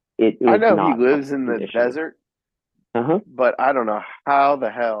 It I was know he not a lives in the issue. desert, Uh-huh. but I don't know how the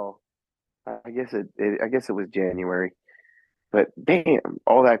hell. I guess it was January, but damn,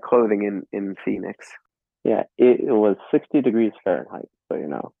 all that clothing in Phoenix. Yeah, it was 60 degrees Fahrenheit,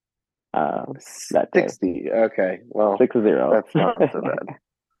 so uh, that day. 60. Okay, well, 60. that's not so bad.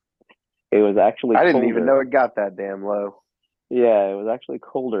 It was actually I didn't even colder. know it got that damn low. Yeah, it was actually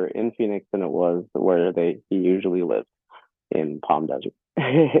colder in Phoenix than it was where he usually lives in Palm Desert.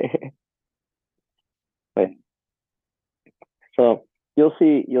 But, so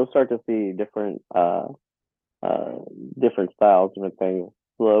you'll start to see uh, different styles, different things,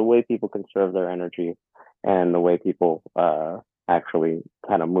 the way people conserve their energy, and the way people actually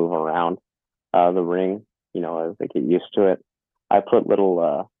kind of move around the ring. As they get used to it. I put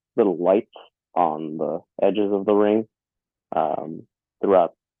little lights on the edges of the ring.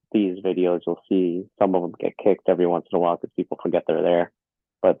 Throughout these videos, you'll see some of them get kicked every once in a while because people forget they're there,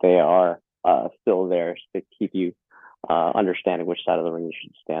 but they are still there to keep you understanding which side of the ring you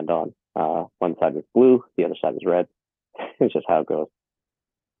should stand on. One side is blue, the other side is red. It's just how it goes.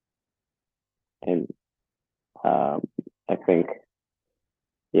 And I think,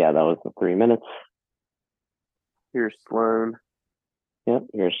 yeah, that was the 3 minutes. Here's Sloan. Yep,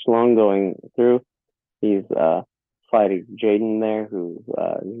 here's Sloan going through. He's fighting Jaden there, who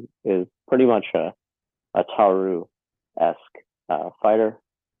is pretty much a Taru esque fighter.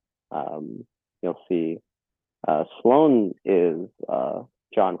 You'll see Sloan is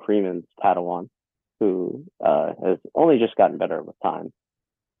John Freeman's Padawan, who has only just gotten better with time.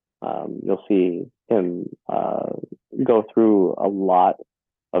 You'll see him go through a lot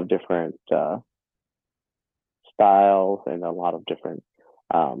of different styles and a lot of different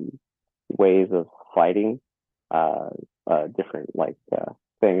ways of fighting, different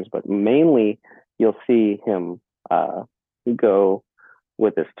things, but mainly you'll see him go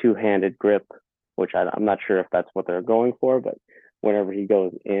with this two-handed grip, which I'm not sure if that's what they're going for, but whenever he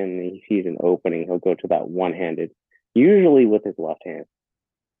goes in and he sees an opening, he'll go to that one-handed, usually with his left hand.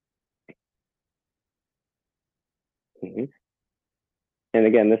 Mm-hmm. And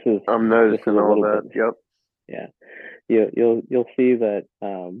again, I'm this is noticing a all little that. bit, Yep. yeah. You'll see that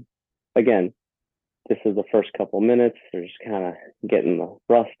again. This is the first couple minutes. They're just kind of getting the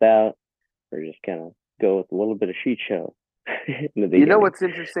rust out. They're just kind of go with a little bit of sheet show in the beginning. You know what's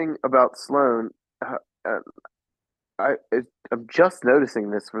interesting about Sloan? Uh, I'm just noticing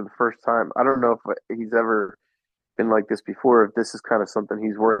this for the first time. I don't know if he's ever been like this before. If this is kind of something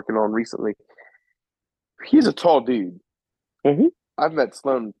he's working on recently. He's a tall dude. Mm-hmm. I've met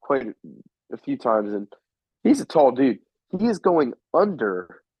Sloan quite a few times, and he's a tall dude. He is going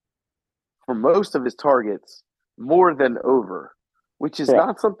under for most of his targets more than over, which is Correct.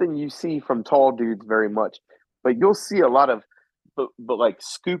 not something you see from tall dudes very much. But you'll see a lot of, but like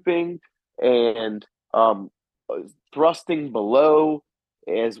scooping and thrusting below,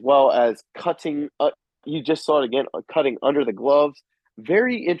 as well as cutting. You just saw it again, cutting under the gloves.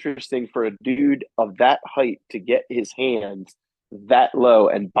 Very interesting for a dude of that height to get his hands that low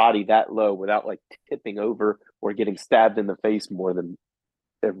and body that low without like tipping over or getting stabbed in the face more than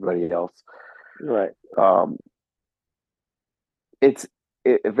everybody else. Right. Um, it's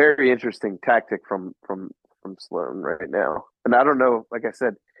a very interesting tactic from Sloan right now, and I don't know. Like I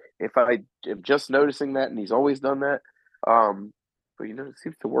said, if I am just noticing that, and he's always done that, but it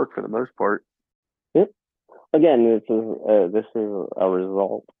seems to work for the most part. Yep. Again, this is a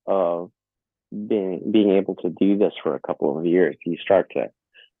result of being able to do this for a couple of years. You start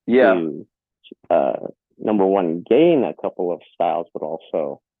Yeah. to number one, gain a couple of styles, but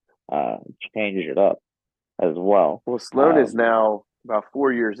also change it up as well. Well, Sloan is now about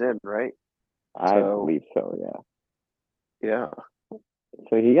 4 years in, right? I believe so. Yeah. Yeah.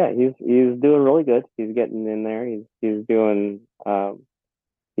 So he's doing really good. He's getting in there. He's doing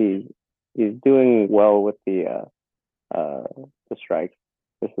he's he's doing well with the strikes.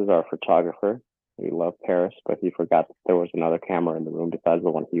 This is our photographer. We love Paris, but he forgot that there was another camera in the room besides the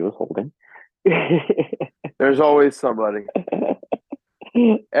one he was holding. There's always somebody.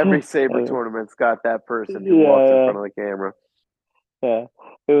 Every Saber tournament's got that person who walks in front of the camera. Yeah,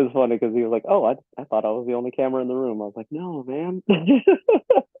 it was funny because he was like, "Oh, I thought I was the only camera in the room." I was like, "No, man."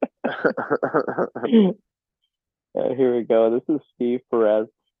 Here we go. This is Steve Perez.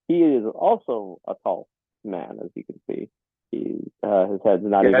 He is also a tall man, as you can see. His head's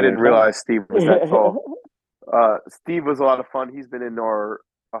not Yeah, I even in didn't front. realize Steve was that tall. Steve was a lot of fun. He's been in our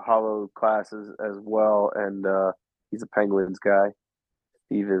hollow classes as well, and he's a Penguins guy.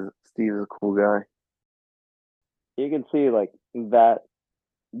 Steve is a cool guy. You can see like that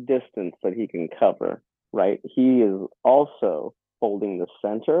distance that he can cover, right? He is also holding the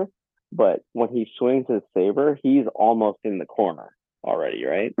center, but when he swings his saber, he's almost in the corner already,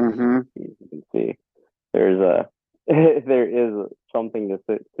 right? Mm-hmm. You can see there's there is something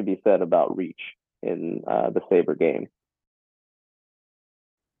to be said about reach in the saber game.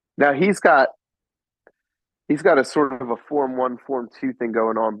 Now he's got a sort of a form 1, form 2 thing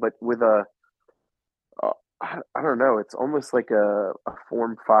going on, but with I don't know, it's almost like a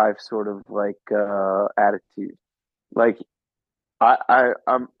form 5 sort of like attitude. Like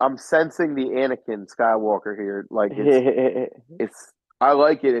I'm sensing the Anakin Skywalker here. Like it's I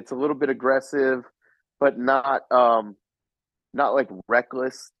like it. It's a little bit aggressive, but not like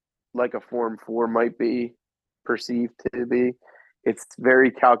reckless like a form 4 might be perceived to be. It's very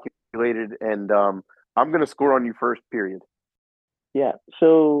calculated, and I'm going to score on you first period. Yeah.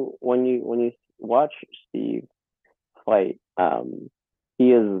 So when you watch Steve fight,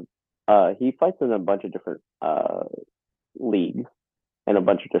 he fights in a bunch of different leagues and a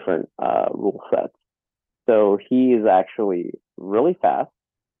bunch of different rule sets. So he is actually really fast.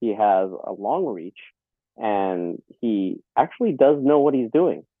 He has a long reach, and he actually does know what he's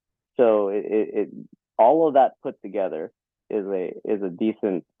doing. So it all of that put together is a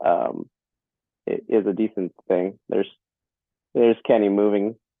decent is a decent thing. There's Kenny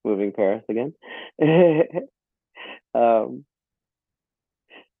moving Paris again. um,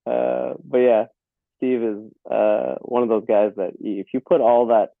 but yeah, Steve is one of those guys that if you put all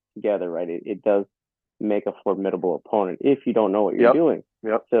that together, right, it does make a formidable opponent if you don't know what you're Yep. doing.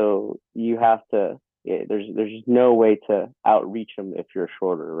 Yep. So you have to. There's no way to outreach him if you're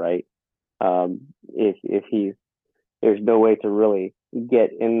shorter, right? If he's there's no way to really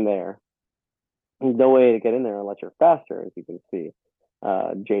get in there. There's no way to get in there unless you're faster, as you can see,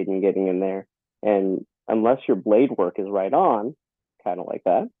 Jaden getting in there, and unless your blade work is right on, kind of like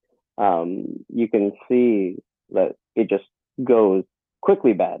that, you can see that it just goes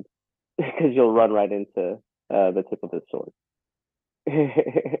quickly bad because you'll run right into the tip of his sword.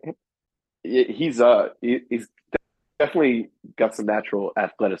 He's definitely got some natural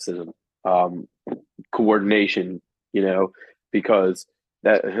athleticism, um, coordination, because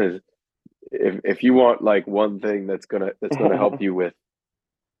that if you want like one thing that's gonna help you with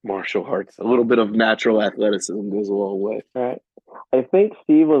martial arts, a little bit of natural athleticism goes a long way. Right. I think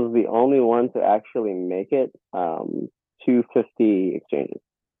Steve was the only one to actually make it 250 exchanges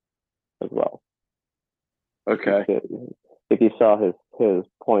as well. Okay. If you saw his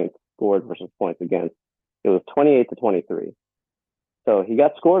points scored versus points against, it was 28 to 23. So he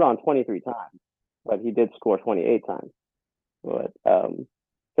got scored on 23 times, but he did score 28 times. But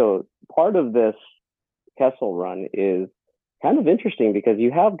so part of this Kessel run is kind of interesting because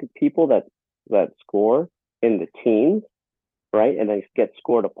you have people that score in the teens, right, and then get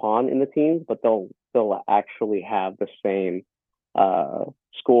scored upon in the teens, but they'll actually have the same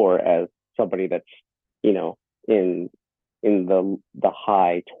score as somebody that's you know in the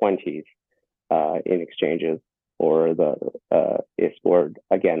high 20s in exchanges or the is scored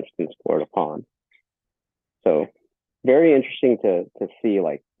against and scored upon. So very interesting to see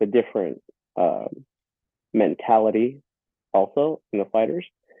like the different mentality also in the fighters.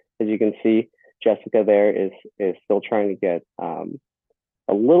 As you can see, Jessica there is still trying to get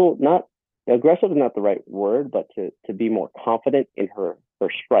a little not aggressive is not the right word, but to be more confident in her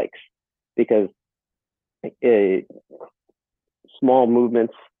strikes because it, small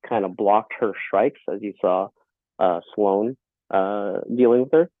movements kind of blocked her strikes, as you saw Sloan dealing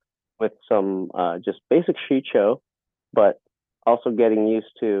with her with some just basic sheet show, but also getting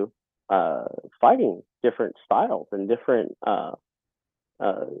used to fighting different styles and different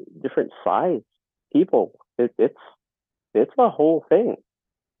size people. It's a whole thing,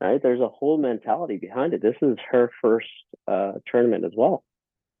 right? There's a whole mentality behind it. This is her first tournament as well.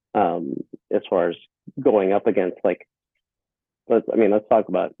 Um, as far as going up against like let's talk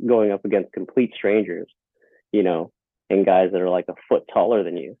about going up against complete strangers, you know, and guys that are like a foot taller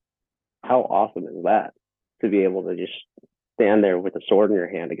than you. How awesome is that to be able to just stand there with a sword in your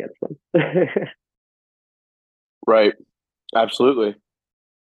hand against them? Right. Absolutely.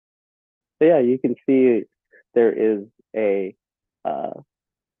 So yeah, you can see there is uh,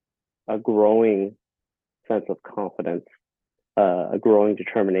 a growing sense of confidence, a growing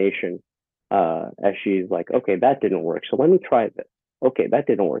determination as she's like, okay, that didn't work, so let me try this. Okay, that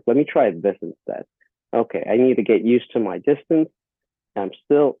didn't work. Let me try this instead. Okay, I need to get used to my distance. I'm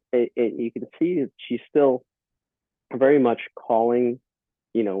still. You can see she's still very much calling,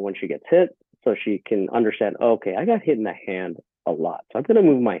 when she gets hit, so she can understand. Okay, I got hit in the hand a lot, so I'm gonna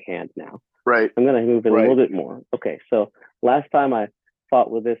move my hand now. Right. I'm gonna move it a Right. little bit more. Okay, so last time I fought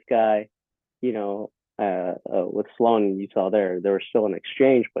with this guy, with Sloan, you saw there was still an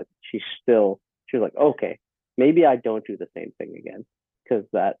exchange, but she was like, okay, maybe I don't do the same thing again because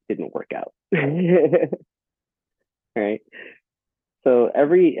that didn't work out. Right. So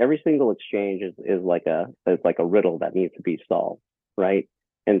every single exchange is like a riddle that needs to be solved, right?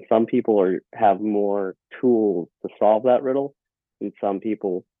 And some people have more tools to solve that riddle, and some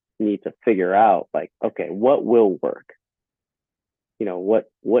people need to figure out like, okay, what will work?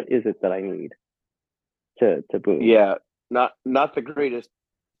 What is it that I need to boom? Yeah. Not the greatest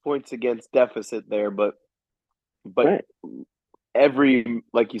points against deficit there, but Right. every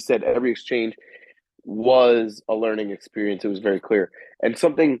like you said, every exchange was a learning experience. It was very clear. And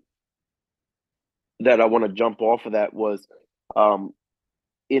something that I want to jump off of that was um,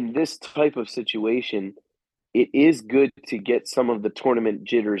 in this type of situation, it is good to get some of the tournament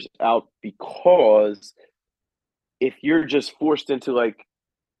jitters out because if you're just forced into like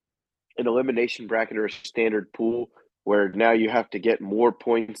an elimination bracket or a standard pool where now you have to get more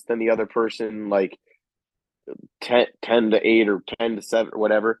points than the other person, like 10 to 8 or 10 to 7 or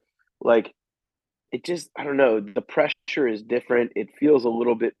whatever, like it just, I don't know, the pressure is different. It feels a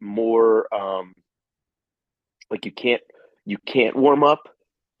little bit more like you can't warm up,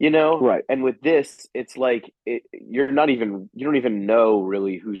 Right. and with this it's like you don't even know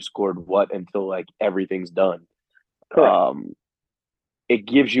really who scored what until like everything's done. Correct. um it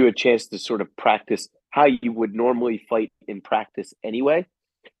gives you a chance to sort of practice how you would normally fight in practice anyway,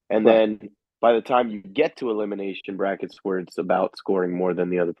 and Right. then by the time you get to elimination brackets where it's about scoring more than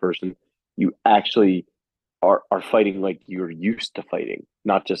the other person, you actually are fighting like you're used to fighting,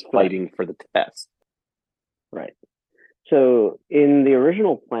 not just Right. fighting for the test. Right. So in the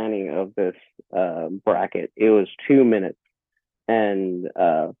original planning of this bracket, it was 2 minutes, and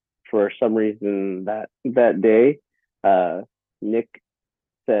for some reason that day, Nick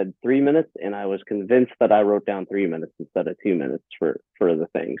said 3 minutes, and I was convinced that I wrote down 3 minutes instead of 2 minutes for the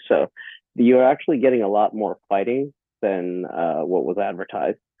thing. So you're actually getting a lot more fighting than what was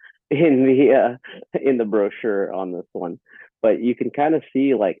advertised in the brochure on this one. But you can kind of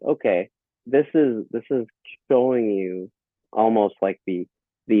see like, okay, this is showing you almost like the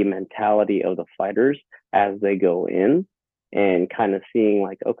mentality of the fighters as they go in, and kind of seeing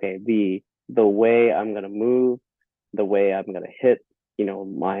like, okay, the way I'm gonna move, the way I'm gonna hit,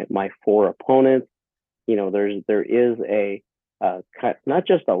 my four opponents. There is a not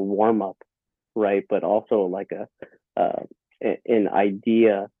just a warm up, right, but also like uh, an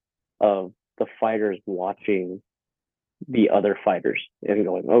idea of the fighters watching the other fighters and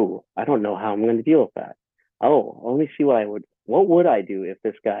going, oh, I don't know how I'm going to deal with that. Oh, let me see what would I do if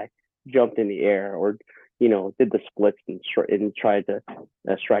this guy jumped in the air, or, did the splits and tried to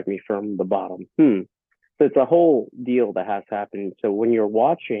strike me from the bottom. So it's a whole deal that has happened. So when you're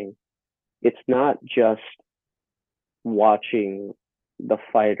watching, it's not just watching the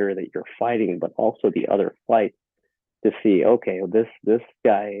fighter that you're fighting, but also the other fights to see, okay, this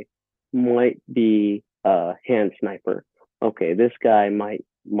guy might be a hand sniper. Okay, this guy might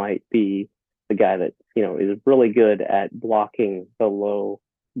be the guy that is really good at blocking the low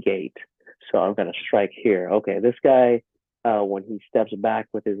gate. So I'm gonna strike here. Okay, this guy, when he steps back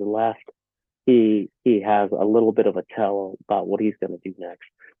with his left, he has a little bit of a tell about what he's gonna do next.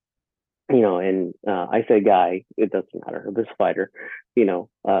 And I say guy, it doesn't matter. This fighter,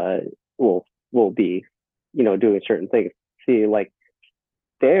 will be, doing certain things. See, like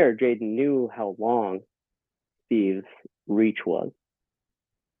there, Jaden knew how long Steve's reach was.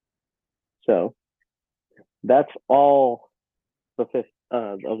 So that's all the fifth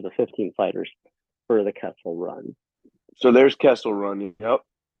of the 15 fighters for the Kessel Run. So there's Kessel Run. Yep.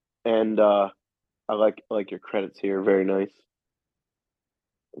 And I like your credits here. Very nice.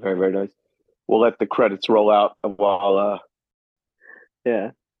 Very, very nice. We'll let the credits roll out while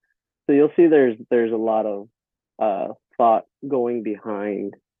Yeah. So you'll see there's a lot of thought going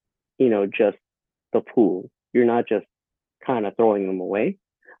behind, just the pool. You're not just kind of throwing them away.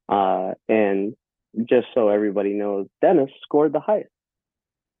 And just so everybody knows, Dennis scored the highest.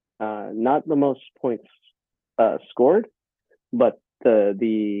 Not the most points scored, but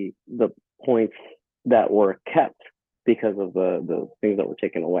the points that were kept because of the things that were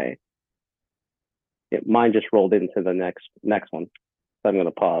taken away. Mine just rolled into the next one. So I'm going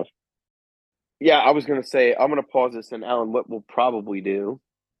to pause. Yeah, I was gonna say I'm gonna pause this, and Alan, what we'll probably do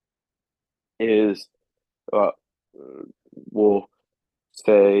is uh, we'll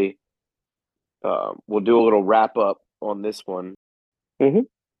say we'll do a little wrap up on this one. Mm-hmm.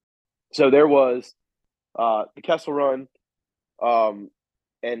 So there was the Kessel Run, um,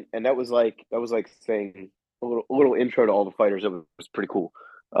 and that was like saying a little intro to all the fighters. It was pretty cool.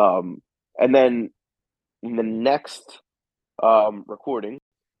 And then in the next recording,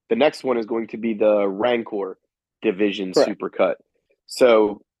 the next one is going to be the Rancor Division Correct. Supercut.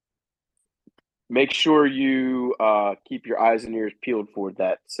 So make sure you keep your eyes and ears peeled for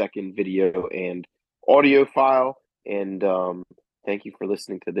that second video and audio file. And thank you for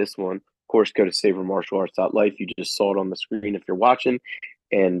listening to this one. Of course, go to sabermartialarts.life. You just saw it on the screen if you're watching.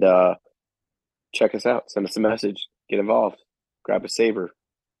 And check us out. Send us a message. Get involved. Grab a saber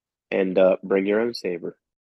and bring your own saber.